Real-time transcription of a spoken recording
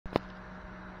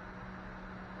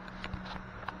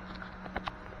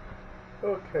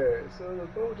Okay, so the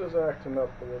boat is acting up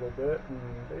a little bit,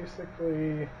 and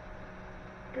basically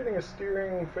getting a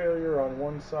steering failure on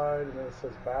one side, and then it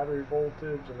says battery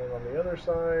voltage, and then on the other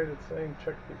side it's saying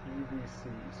check the EVC.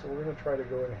 So we're going to try to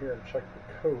go in here and check the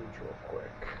codes real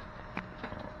quick.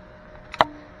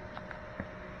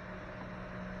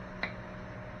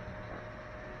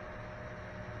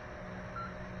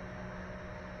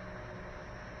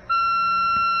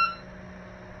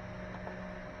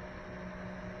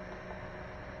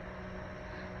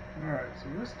 Alright, so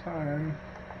this time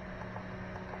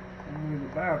only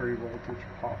the battery voltage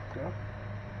popped up,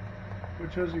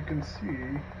 which, as you can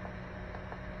see,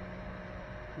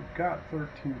 we've got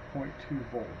 13.2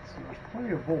 volts, so there's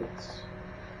plenty of volts.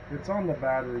 It's on the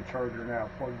battery charger now,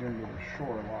 plugged into the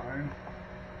shoreline.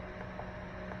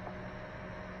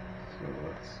 So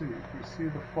let's see, if we see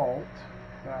the fault,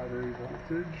 battery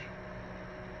voltage,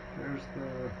 there's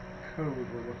the code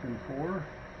we're looking for.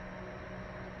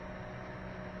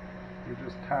 We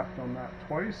just tapped on that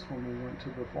twice when we went to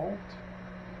the vault.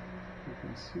 You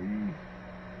can see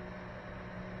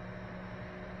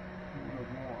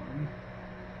one.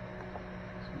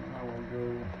 So now we'll go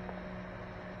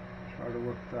try to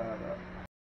look that up.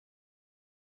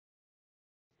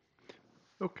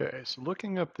 Okay, so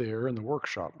looking up there in the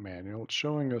workshop manual, it's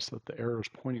showing us that the arrow is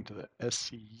pointing to the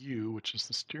SCU, which is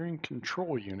the steering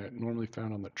control unit normally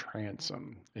found on the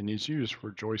transom and is used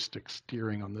for joystick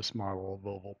steering on this model of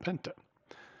Volvo Penta.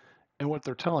 And what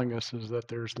they're telling us is that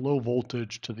there's low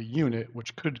voltage to the unit,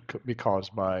 which could be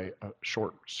caused by a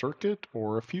short circuit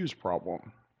or a fuse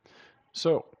problem.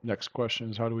 So, next question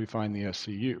is, how do we find the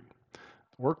SCU?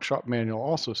 The workshop manual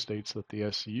also states that the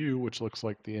SCU, which looks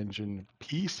like the engine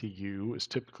PCU, is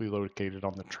typically located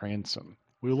on the transom.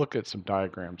 We'll look at some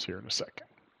diagrams here in a second.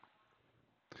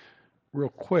 Real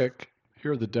quick,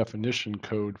 here are the definition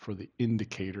code for the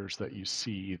indicators that you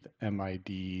see, the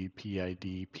MID,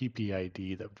 PID,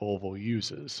 PPID that Volvo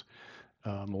uses,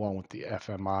 along with the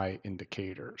FMI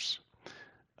indicators.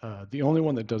 The only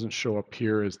one that doesn't show up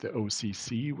here is the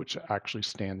OCC, which actually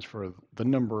stands for the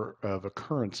number of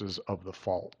occurrences of the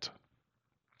fault.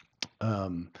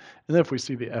 And then if we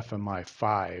see the FMI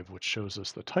 5, which shows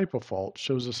us the type of fault,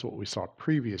 shows us what we saw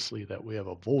previously, that we have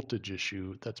a voltage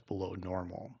issue that's below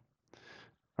normal.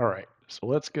 All right, so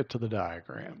let's get to the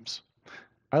diagrams.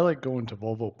 I like going to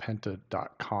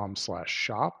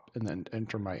volvopenta.com/shop and then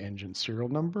enter my engine serial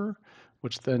number,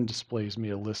 which then displays me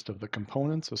a list of the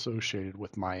components associated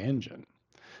with my engine.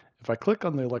 If I click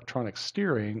on the electronic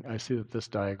steering, I see that this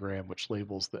diagram, which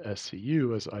labels the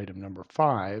SCU as item number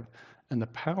 5 and the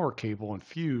power cable and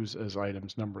fuse as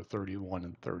items number 31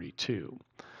 and 32.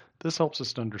 This helps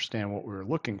us to understand what we were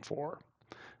looking for.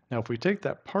 Now, if we take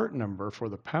that part number for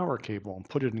the power cable and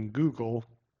put it in Google,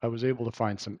 I was able to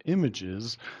find some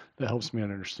images that helps me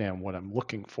understand what I'm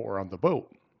looking for on the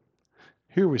boat.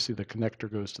 Here we see the connector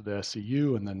goes to the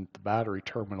SCU and then the battery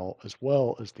terminal, as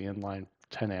well as the inline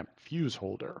 10 amp fuse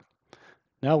holder.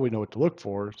 Now we know what to look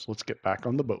for, so let's get back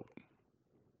on the boat.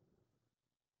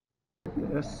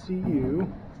 The SCU,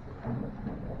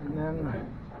 and then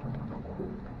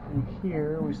in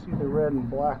here we see the red and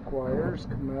black wires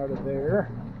come out of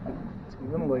there. It's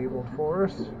even labeled for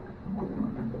us.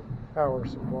 Power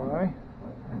supply.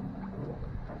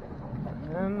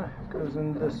 And then it goes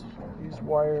in these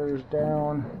wires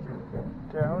down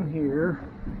here.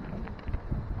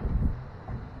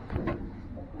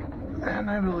 And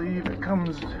I believe it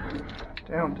comes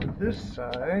down to this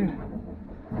side.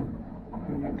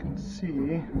 And you can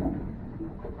see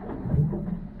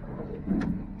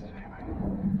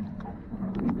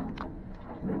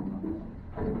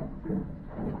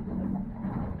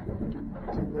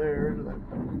there to that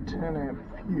 10 amp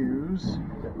fuse,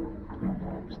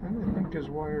 which then I think is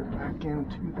wired back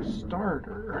into the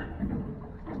starter.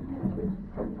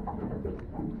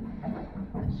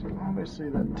 So obviously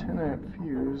that 10 amp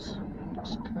fuse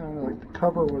looks kind of like the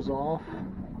cover was off.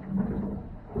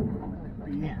 Might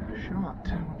be shot,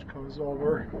 which causes all of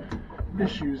our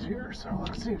issues here. So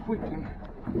let's see if we can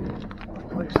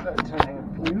replace that 10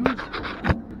 amp fuse.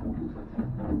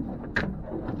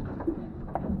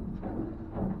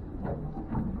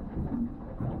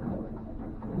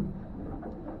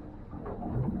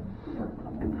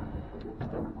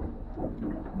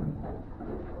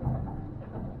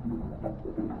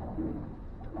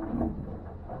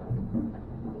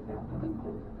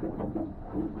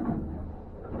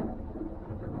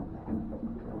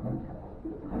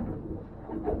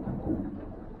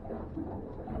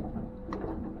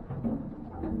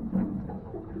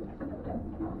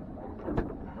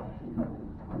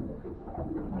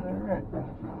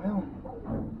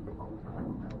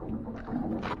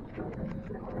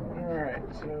 Alright,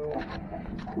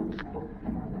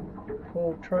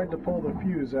 So I tried to pull the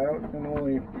fuse out and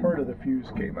only part of the fuse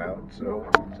came out, so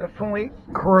definitely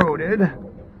corroded.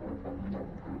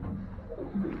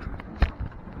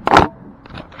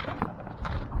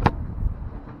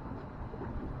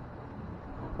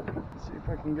 Let's see if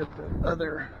I can get the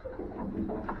other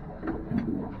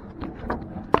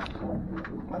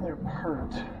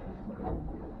part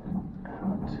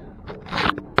out.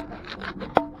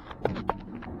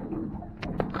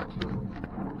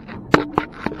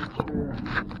 Sure,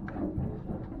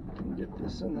 can get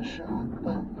this in the shot,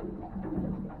 but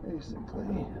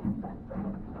basically,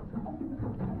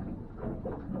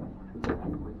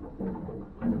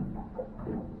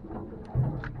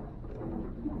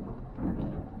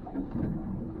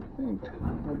 I think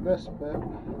my best bet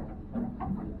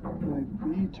might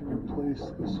be to replace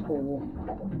this whole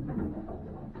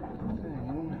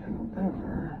thing.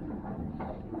 However,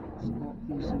 it's not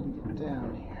easy to get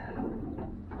down here.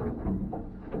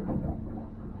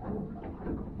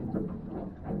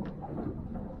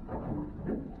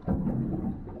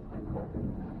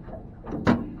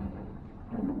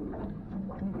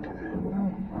 Okay, well,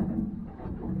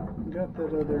 got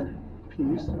that other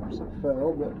piece. Oops, it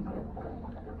fell, but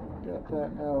got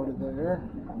that out of there.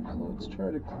 So let's try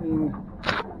to clean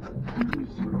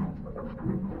these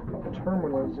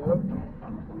terminals up.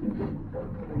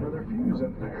 Put another fuse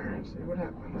in there and see what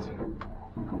happens.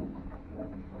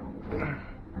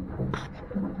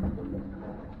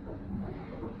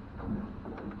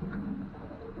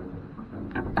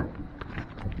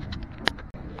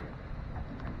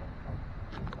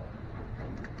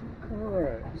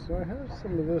 Alright, so I have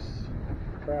some of this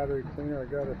battery cleaner I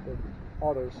got at the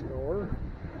auto store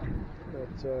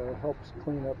that helps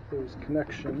clean up those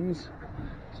connections.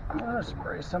 So I'm going to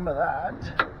spray some of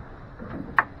that.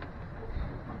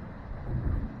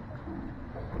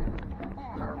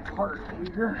 On our part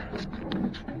here.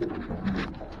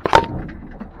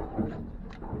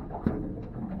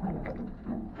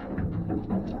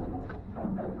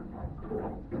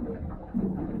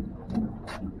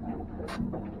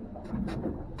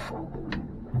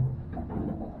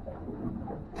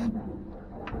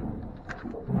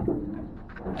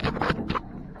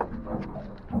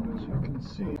 As you can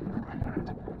see,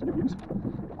 use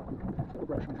the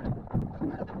brush and kind of clean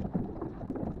that up.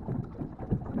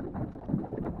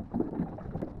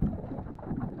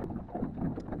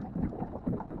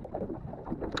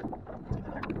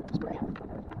 Spray.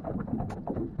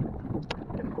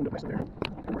 Get it cleaned up nice there.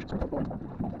 Brush it up.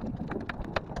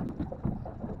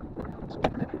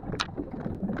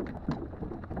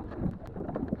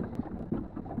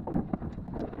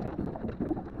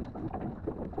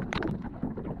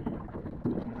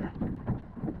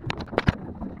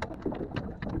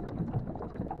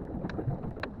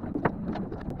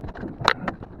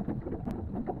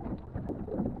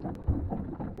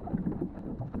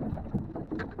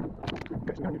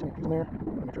 In there.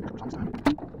 Make sure it covers this time.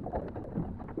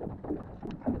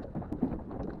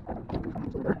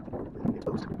 Over. And get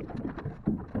closed.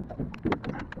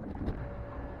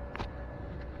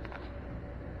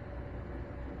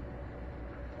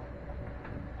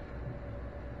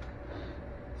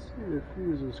 See, the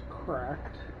fuse is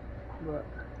cracked, but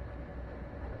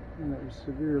it was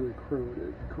severely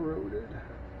corroded.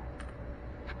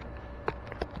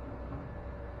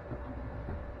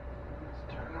 Let's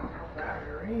turn on our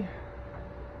battery.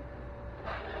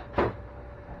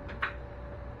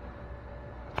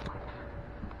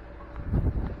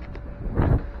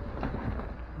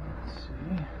 Let's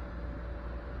see.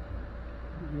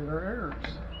 Get our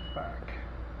errors back.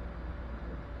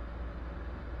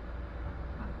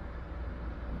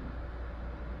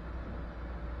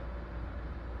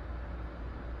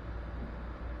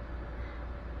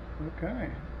 Okay.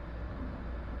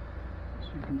 As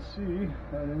you can see,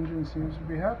 that engine seems to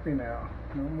be happy now.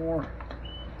 No more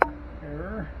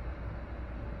error.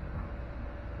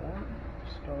 Port,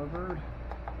 starboard.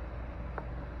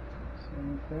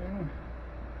 Same thing.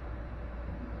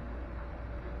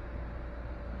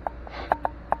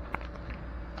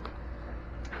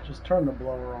 Just turn the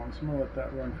blower on, so I'm going to let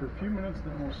that run for a few minutes,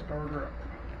 then we'll start her up.